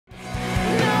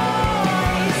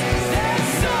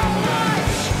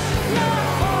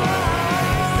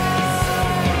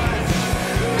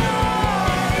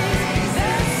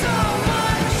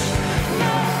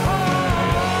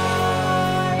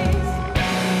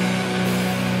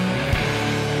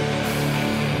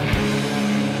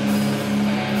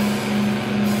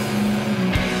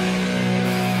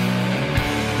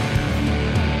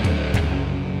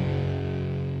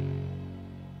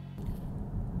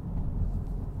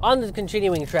On the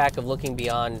continuing track of looking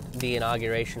beyond the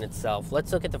inauguration itself,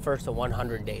 let's look at the first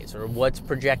 100 days, or what's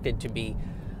projected to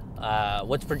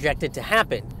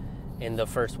happen in the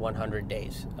first 100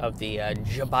 days of the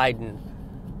Joe Biden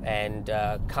and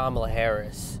Kamala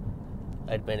Harris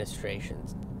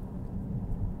administrations.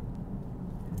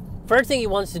 First thing he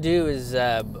wants to do is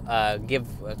give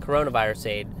coronavirus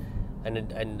aid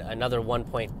another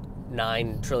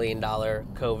 $1.9 trillion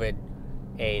COVID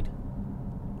aid.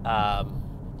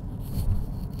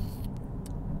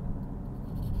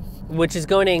 Which is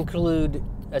going to include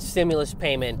a stimulus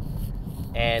payment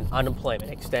and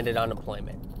unemployment, extended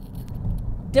unemployment.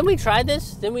 Didn't we try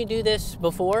this? Didn't we do this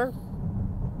before?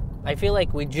 I feel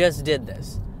like we just did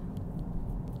this.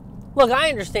 Look, I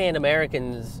understand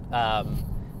Americans'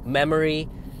 memory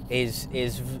is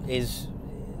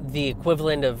the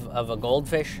equivalent of a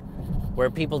goldfish, where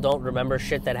people don't remember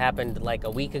shit that happened like a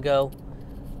week ago.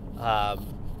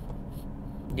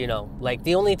 Like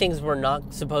the only things we're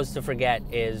not supposed to forget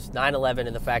is 9/11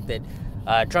 and the fact that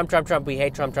Trump, we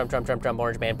hate Trump,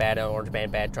 orange man bad,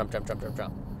 Trump.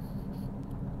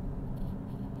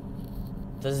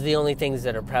 Those are the only things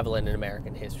that are prevalent in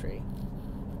American history.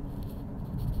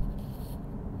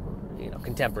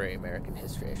 Contemporary American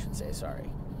history, I should say, sorry.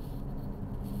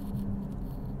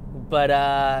 But,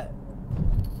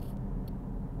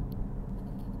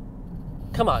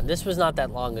 come on, this was not that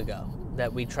long ago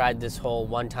that we tried this whole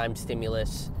one-time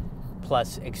stimulus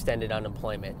plus extended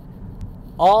unemployment.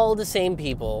 All the same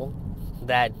people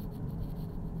that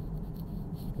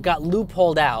got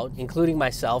loopholed out, including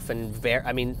myself and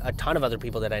a ton of other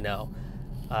people that I know,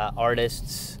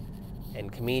 artists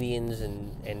and comedians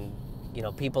and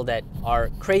people that are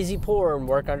crazy poor and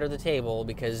work under the table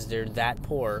because they're that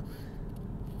poor,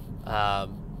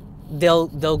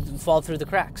 they'll fall through the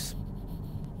cracks.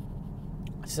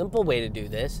 A simple way to do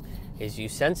this is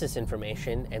use census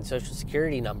information and social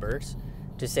security numbers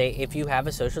to say, if you have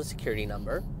a social security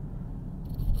number,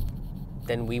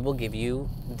 then we will give you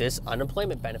this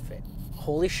unemployment benefit.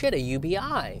 Holy shit, a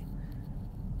UBI.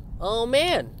 Oh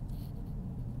man.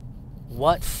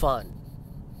 What fun.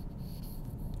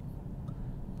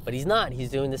 But he's not. He's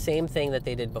doing the same thing that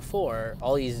they did before.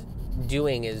 All he's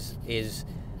doing is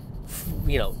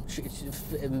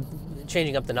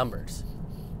changing up the numbers.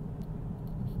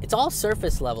 It's all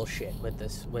surface level shit with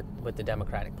this, with the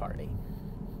Democratic Party.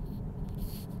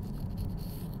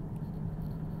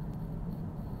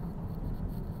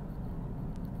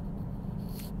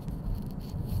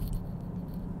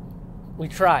 We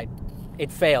tried.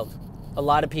 It failed. A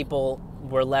lot of people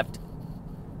were left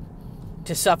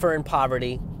to suffer in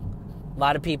poverty. A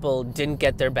lot of people didn't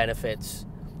get their benefits.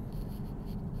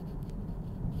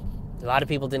 A lot of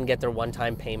people didn't get their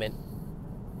one-time payment.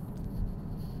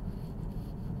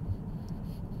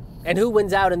 And who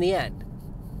wins out in the end?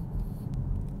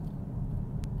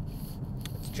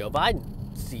 It's Joe Biden.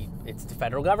 It's the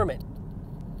federal government.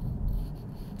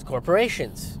 It's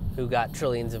corporations who got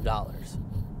trillions of dollars.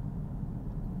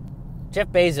 Jeff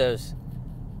Bezos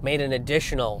made an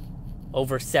additional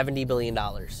over $70 billion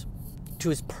to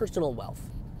his personal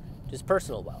wealth. He's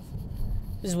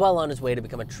well on his way to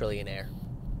become a trillionaire.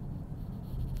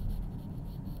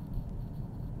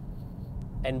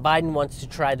 And Biden wants to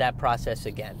try that process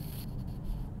again.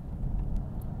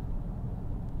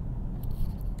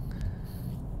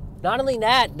 Not only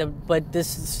that, but this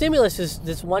stimulus is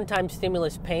this one-time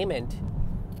stimulus payment,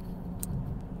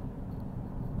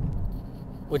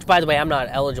 which, by the way, I'm not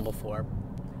eligible for,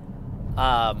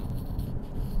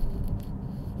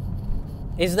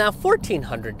 is now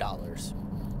 $1,400.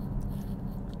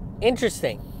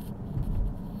 Interesting.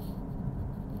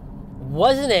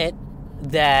 Wasn't it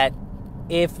that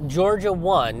if Georgia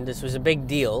won, this was a big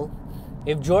deal,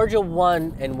 if Georgia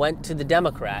won and went to the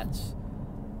Democrats,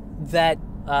 that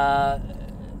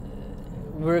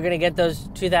we were going to get those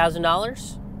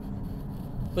 $2,000?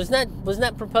 Wasn't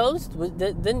that proposed?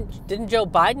 Didn't Joe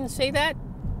Biden say that?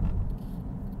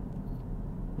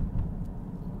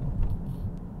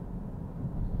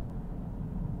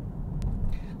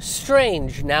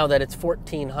 Strange now that it's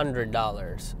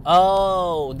 $1,400.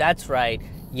 Oh, that's right.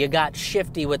 You got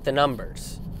shifty with the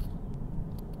numbers.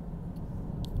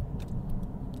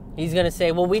 He's going to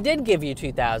say, well, we did give you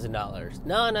 $2,000.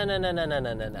 No.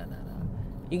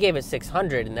 You gave us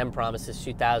 $600 and then promised us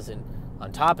 $2,000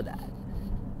 on top of that.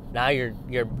 Now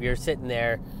you're sitting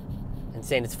there and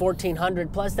saying it's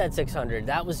 $1,400 plus that $600.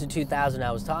 That was the $2,000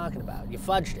 I was talking about. You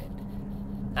fudged it.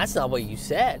 That's not what you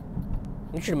said.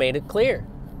 You should have made it clear.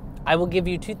 I will give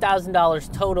you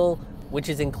 $2,000 total, which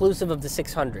is inclusive of the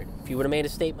 $600. If you would have made a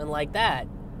statement like that,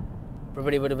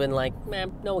 everybody would have been like,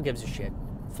 man, no one gives a shit.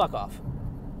 Fuck off.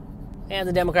 and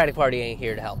the Democratic Party ain't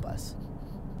here to help us.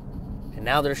 And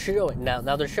now they're showing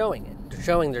they're showing it. They're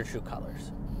showing their true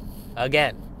colors.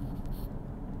 Again.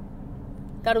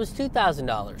 Thought it was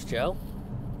 $2,000, Joe.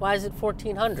 Why is it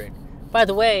 $1,400? By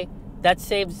the way, that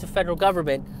saves the federal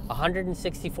government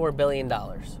 $164 billion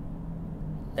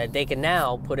that they can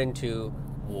now put into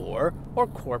war or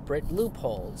corporate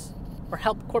loopholes or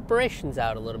help corporations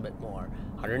out a little bit more.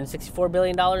 $164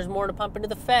 billion more to pump into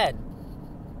the Fed.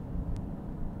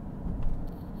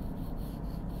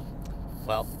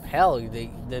 Well, hell,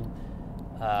 the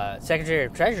Secretary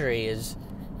of Treasury is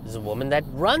a woman that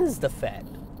runs the Fed.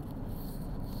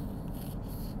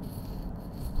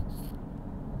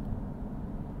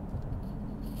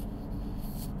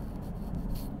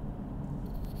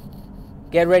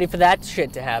 Get ready for that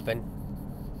shit to happen.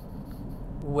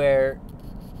 Where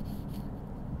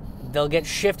they'll get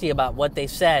shifty about what they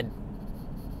said.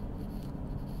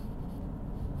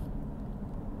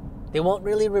 They won't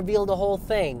really reveal the whole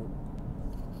thing.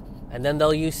 And then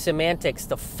they'll use semantics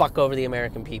to fuck over the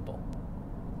American people.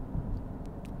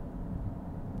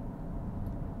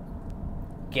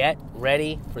 Get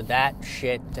ready for that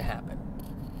shit to happen.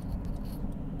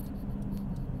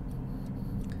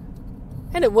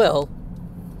 And it will.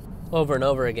 Over and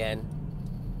over again.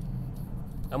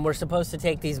 And we're supposed to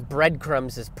take these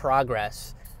breadcrumbs as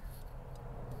progress.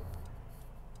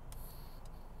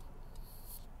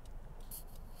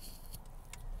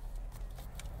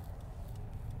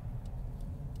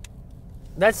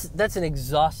 That's an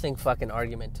exhausting fucking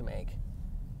argument to make.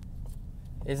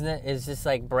 Isn't it? It's just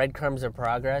like breadcrumbs of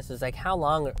progress. It's like how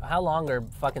long are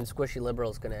fucking squishy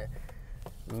liberals gonna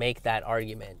make that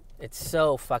argument? It's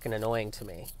so fucking annoying to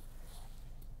me.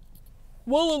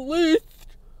 Well,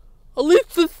 at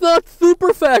least it's not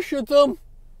super fascism.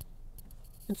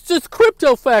 It's just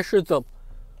crypto fascism.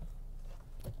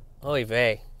 Oy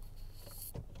vey.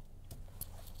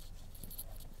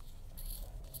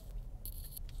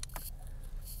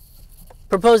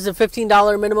 Proposed a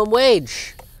 $15 minimum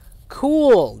wage.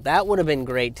 Cool. That would have been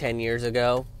great 10 years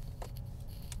ago.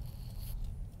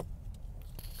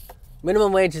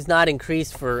 Minimum wage has not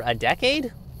increased for a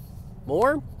decade?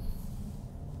 More?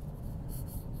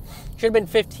 Should have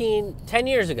been 10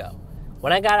 years ago.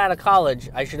 When I got out of college,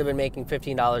 I should have been making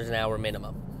 $15 an hour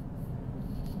minimum.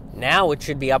 Now it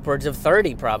should be upwards of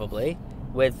 30 probably.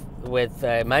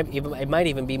 It might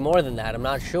even be more than that. I'm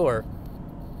not sure.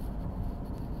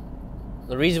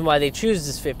 The reason why they choose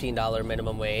this $15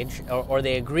 minimum wage, or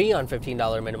they agree on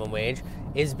 $15 minimum wage,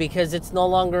 is because it's no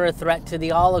longer a threat to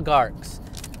the oligarchs.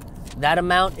 That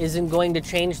amount isn't going to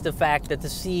change the fact that the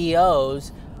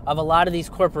CEOs of a lot of these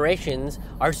corporations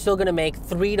are still going to make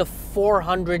 300 to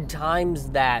 400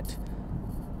 times that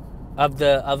of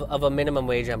a minimum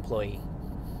wage employee.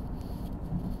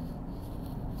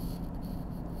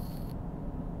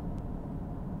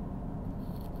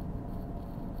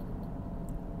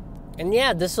 And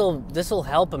yeah, this'll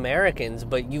help Americans,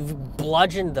 but you've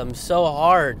bludgeoned them so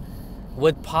hard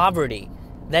with poverty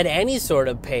that any sort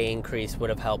of pay increase would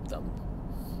have helped them.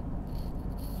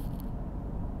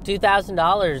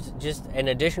 $2,000, just an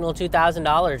additional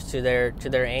 $2,000 to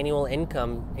their annual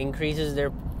income increases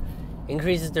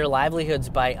their livelihoods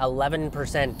by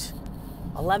 11%.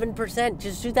 11%,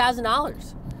 just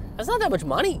 $2,000. That's not that much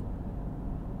money.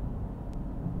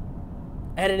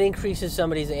 And it increases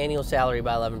somebody's annual salary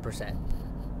by 11%.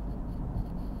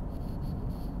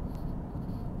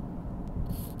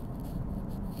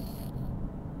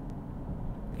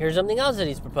 Here's something else that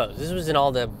he's proposed. This was in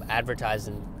all the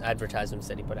advertisements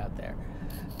that he put out there.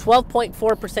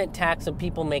 12.4% tax on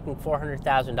people making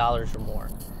 $400,000 or more.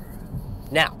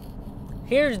 Now,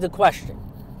 here's the question.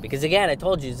 Because again, I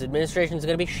told you, this administration is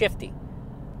going to be shifty.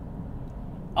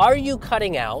 Are you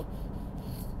cutting out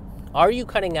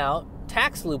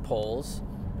tax loopholes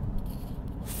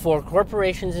for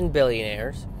corporations and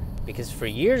billionaires? Because for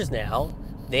years now,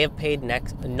 they have paid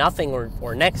nothing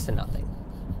or next to nothing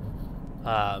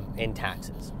in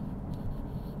taxes.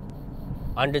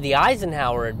 Under the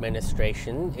Eisenhower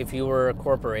administration, if you were a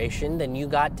corporation, then you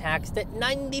got taxed at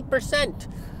 90%.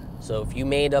 So if you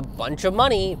made a bunch of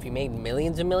money, if you made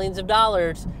millions and millions of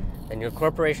dollars, then your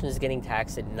corporation is getting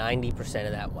taxed at 90%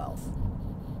 of that wealth.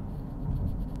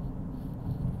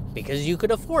 Because you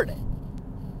could afford it.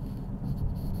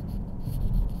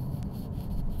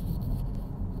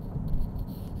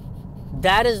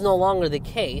 That is no longer the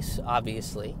case,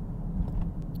 obviously.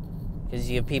 Because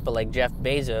you have people like Jeff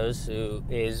Bezos, who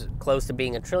is close to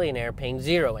being a trillionaire, paying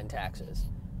zero in taxes.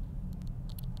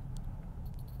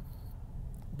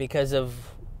 Because of,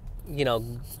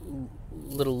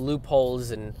 little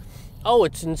loopholes and oh,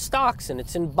 it's in stocks and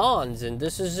it's in bonds and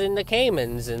this is in the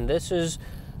Caymans and this is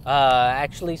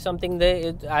actually something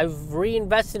that I've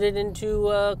reinvested it into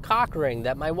a cock ring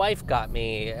that my wife got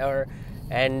me,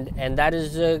 and that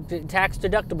is tax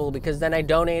deductible because then I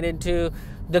donated to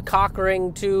the cock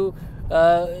ring to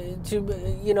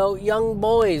young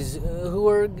boys who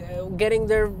are getting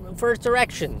their first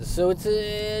erections, so it's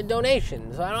a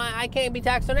donation. So I can't be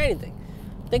taxed on anything.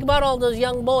 Think about all those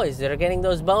young boys that are getting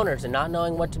those boners and not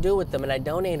knowing what to do with them, and I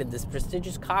donated this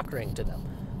prestigious cock ring to them.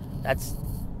 That's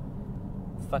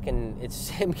fucking, it's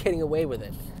him getting away with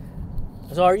it.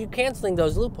 So are you canceling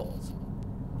those loopholes?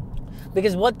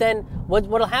 Because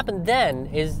what'll happen then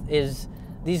is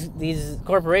these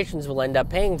corporations will end up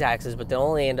paying taxes, but they'll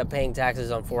only end up paying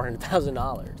taxes on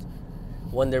 $400,000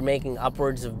 when they're making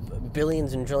upwards of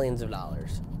billions and trillions of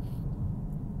dollars.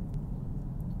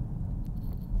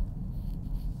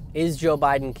 Is Joe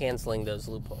Biden canceling those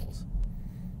loopholes?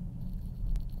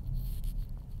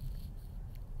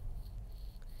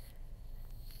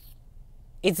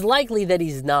 It's likely that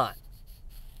he's not.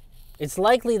 It's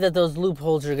likely that those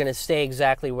loopholes are going to stay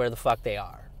exactly where the fuck they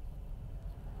are.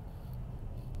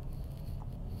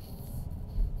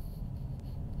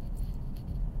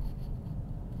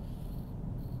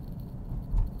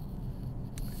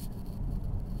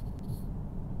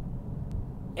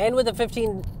 And with a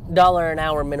 $15 an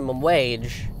hour minimum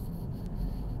wage,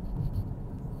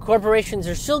 corporations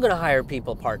are still going to hire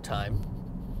people part-time.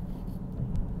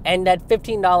 And that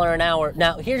 $15 an hour...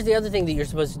 Now, here's the other thing that you're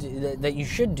supposed to do, that you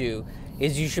should do,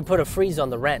 is you should put a freeze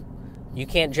on the rent. You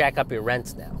can't jack up your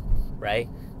rents now, right?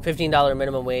 $15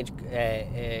 minimum wage,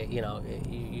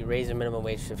 you raise the minimum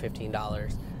wage to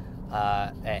 $15.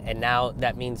 And now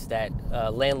that means that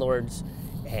landlords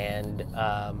and,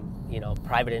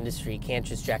 private industry can't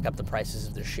just jack up the prices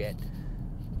of their shit.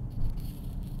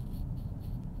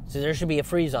 So there should be a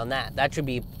freeze on that. That should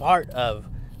be part of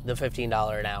the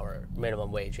 $15 an hour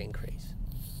minimum wage increase.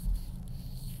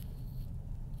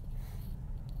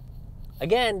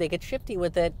 Again, they get shifty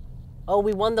with it. Oh,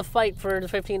 we won the fight for the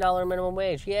 $15 minimum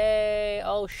wage. Yay.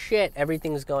 Oh, shit.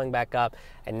 Everything's going back up.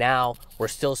 And now we're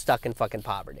still stuck in fucking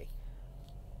poverty.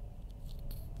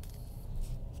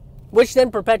 Which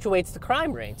then perpetuates the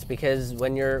crime rates, because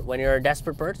when you're a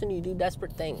desperate person, you do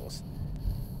desperate things.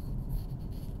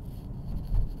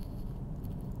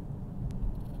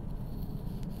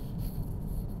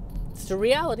 It's the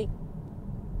reality.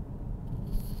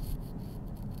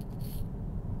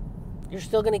 You're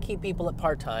still going to keep people at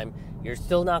part-time. You're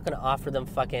still not going to offer them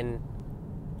fucking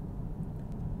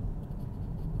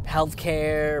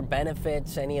healthcare,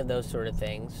 benefits, any of those sort of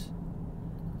things.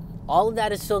 All of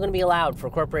that is still going to be allowed for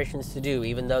corporations to do,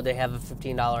 even though they have a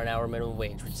 $15 an hour minimum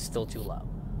wage, which is still too low.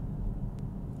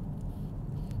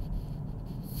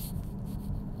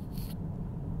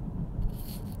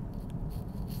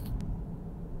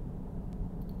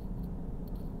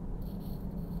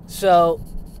 So,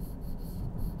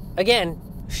 again,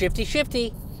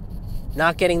 shifty,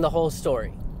 not getting the whole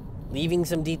story. Leaving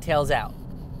some details out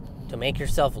to make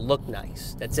yourself look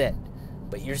nice. That's it.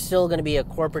 But you're still going to be a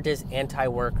corporatist,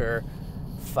 anti-worker,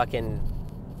 fucking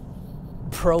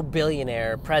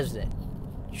pro-billionaire president.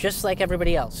 Just like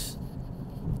everybody else.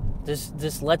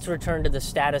 This let's return to the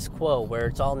status quo where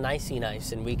it's all nicey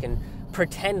nice and we can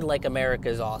pretend like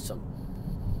America's awesome.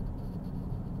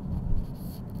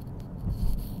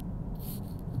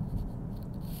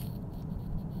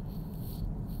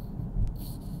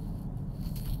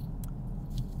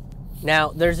 Now,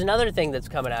 there's another thing that's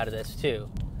coming out of this, too,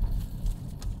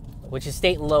 which is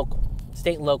state and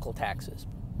local taxes.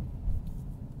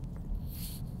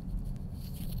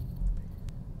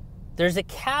 There's a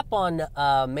cap on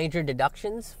major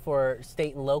deductions for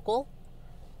state and local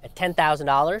at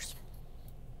 $10,000.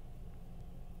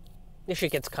 This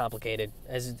shit gets complicated,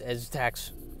 as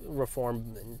tax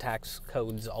reform and tax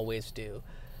codes always do.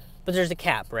 But there's a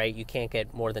cap, right? You can't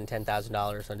get more than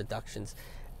 $10,000 on deductions.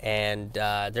 And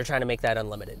they're trying to make that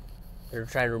unlimited. They're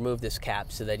trying to remove this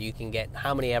cap so that you can get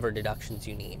how many ever deductions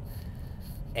you need.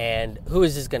 And who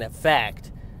is this going to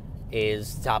affect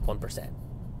is the top 1%.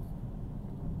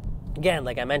 Again,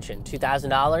 like I mentioned,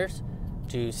 $2,000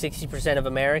 to 60% of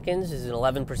Americans is an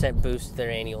 11% boost to their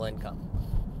annual income.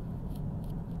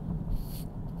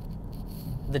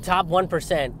 The top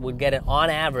 1% would get, it on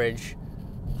average,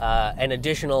 an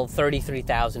additional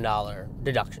 $33,000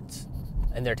 deductions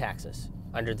in their taxes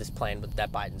under this plan that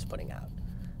Biden's putting out.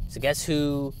 So guess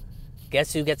who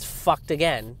gets fucked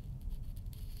again?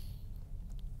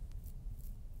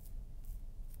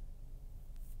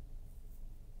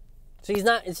 So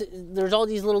there's all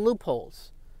these little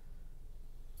loopholes.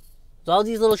 There's all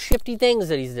these little shifty things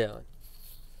that he's doing.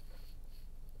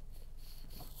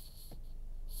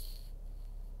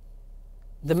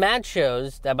 The math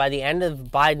shows that by the end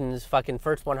of Biden's fucking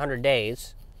first 100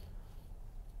 days,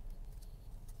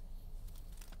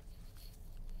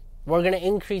 we're going to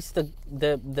increase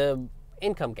the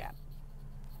income gap.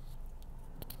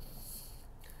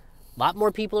 A lot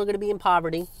more people are going to be in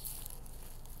poverty.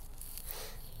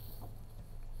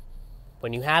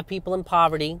 When you have people in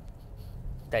poverty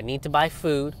that need to buy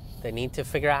food, that need to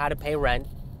figure out how to pay rent,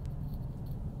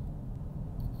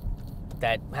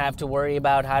 that have to worry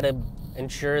about how to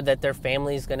ensure that their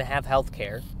family is going to have health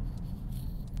care,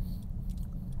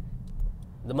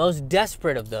 the most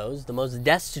desperate of those, the most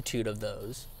destitute of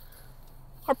those,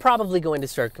 are probably going to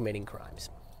start committing crimes.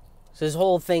 So this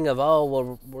whole thing of, oh,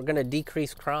 well, we're going to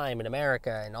decrease crime in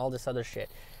America and all this other shit.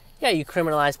 Yeah, you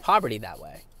criminalize poverty that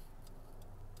way.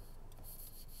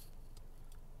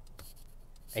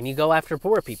 And you go after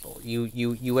poor people.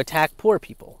 You attack poor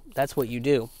people. That's what you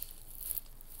do.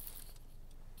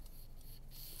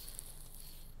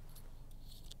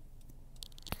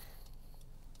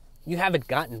 You haven't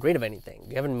gotten rid of anything.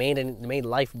 You haven't made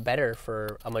life better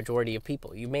for a majority of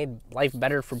people. You made life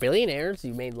better for billionaires.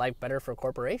 You made life better for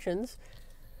corporations.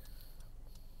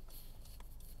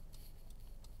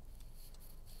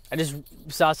 I just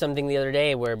saw something the other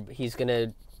day where he's going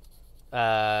to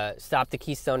stop the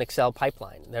Keystone XL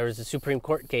pipeline. There was a Supreme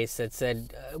Court case that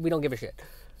said, we don't give a shit.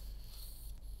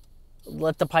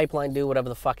 Let the pipeline do whatever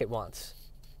the fuck it wants.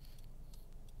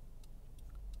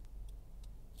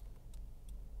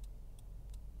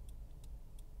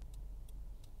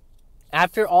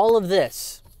 After all of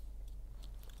this,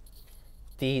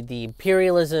 the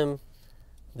imperialism,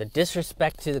 the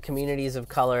disrespect to the communities of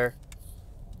color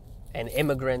and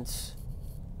immigrants,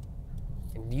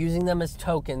 and using them as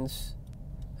tokens,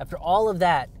 after all of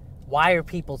that, why are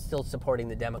people still supporting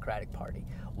the Democratic Party?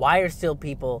 Why are still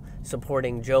people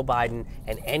supporting Joe Biden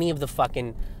and any of the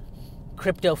fucking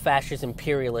crypto-fascist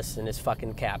imperialists in his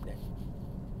fucking cabinet?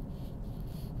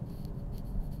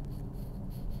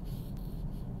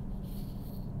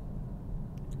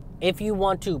 If you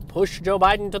want to push Joe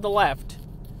Biden to the left,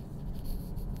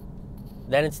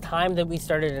 then it's time that we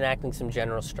started enacting some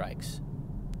general strikes.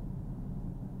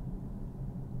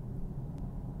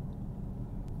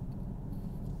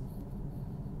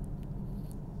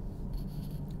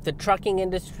 The trucking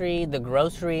industry, the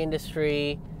grocery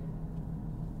industry,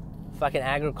 fucking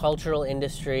agricultural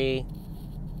industry,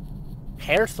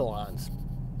 hair salons,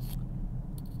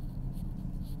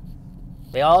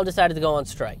 they all decided to go on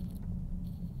strike.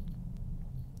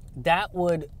 That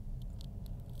would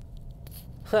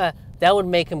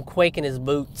make him quake in his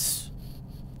boots.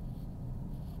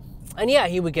 And yeah,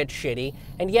 he would get shitty.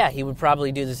 And yeah, he would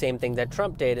probably do the same thing that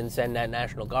Trump did and send that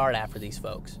National Guard after these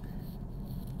folks.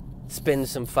 Spin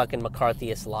some fucking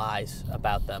McCarthyist lies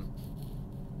about them.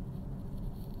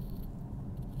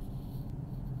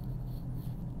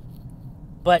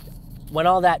 But when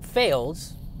all that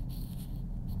fails,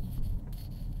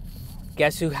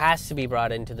 guess who has to be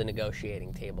brought into the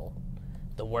negotiating table?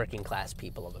 The working class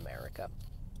people of America,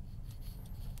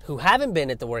 who haven't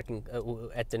been at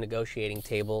the negotiating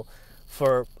table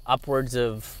for upwards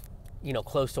of,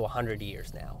 close to 100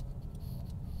 years now.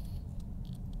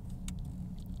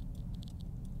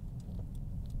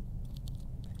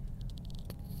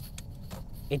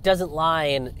 It doesn't lie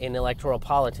in electoral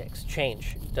politics.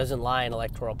 Change doesn't lie in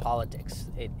electoral politics.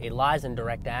 It lies in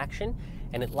direct action,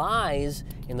 and it lies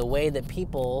in the way that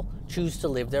people choose to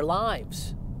live their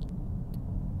lives.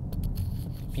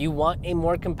 If you want a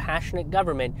more compassionate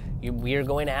government, we are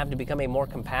going to have to become a more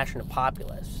compassionate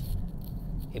populace.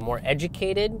 A more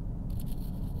educated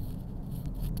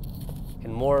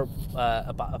and more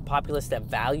a populace that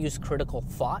values critical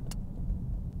thought.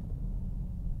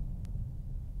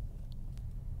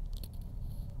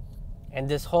 And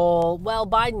this whole, well,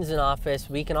 Biden's in office,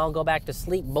 we can all go back to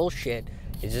sleep bullshit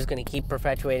is just going to keep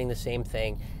perpetuating the same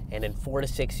thing. And in 4 to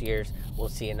 6 years, we'll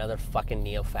see another fucking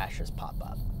neo-fascist pop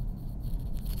up.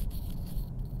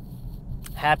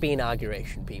 Happy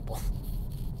inauguration, people.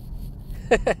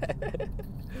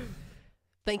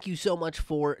 Thank you so much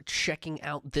for checking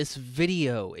out this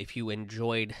video. If you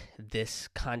enjoyed this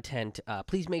content,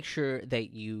 please make sure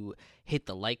that you hit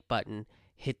the like button,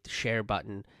 hit the share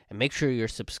button, and make sure you're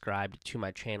subscribed to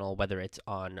my channel, whether it's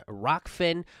on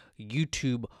Rockfin,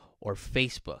 YouTube, or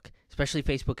Facebook. Especially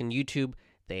Facebook and YouTube,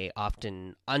 they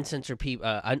often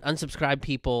unsubscribe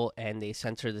people, and they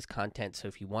censor this content. So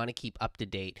if you want to keep up to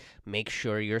date, make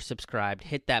sure you're subscribed.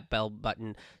 Hit that bell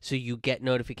button so you get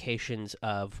notifications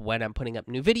of when I'm putting up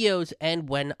new videos and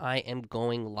when I am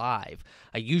going live.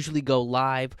 I usually go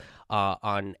live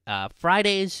on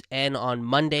Fridays and on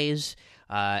Mondays.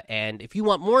 And if you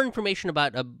want more information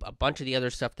about a bunch of the other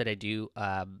stuff that I do,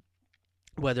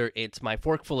 whether it's my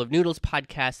Forkful of Noodles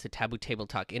podcast, the Taboo Table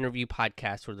Talk interview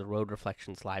podcast, or the Road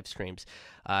Reflections live streams,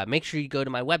 make sure you go to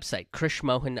my website,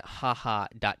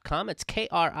 krishmohanhaha.com. It's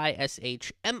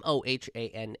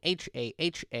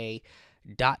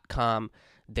KRISHMOHANHAHA.com.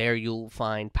 There you'll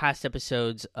find past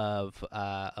episodes of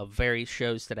various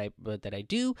shows that I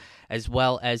do, as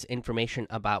well as information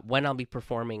about when I'll be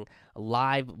performing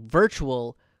live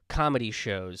virtual comedy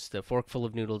shows, the Forkful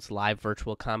of Noodles live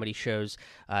virtual comedy shows.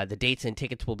 The dates and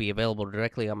tickets will be available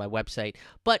directly on my website.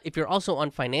 But if you're also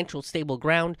on financial stable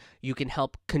ground, you can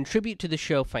help contribute to the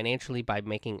show financially by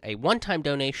making a one-time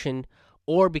donation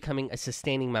or becoming a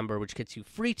sustaining member, which gets you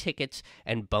free tickets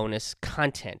and bonus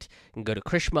content. You can go to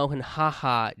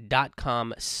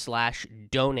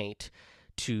krishmohanhaha.com/donate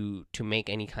to make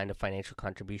any kind of financial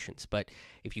contributions. But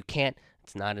if you can't,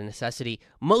 it's not a necessity.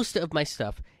 Most of my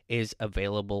stuff is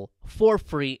available for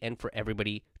free and for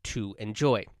everybody to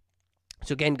enjoy.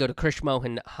 So again, go to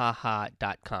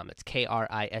krishmohanhaha.com. It's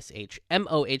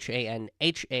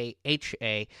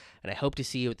KRISHMOHANHAHA, and I hope to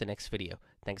see you at the next video.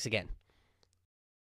 Thanks again.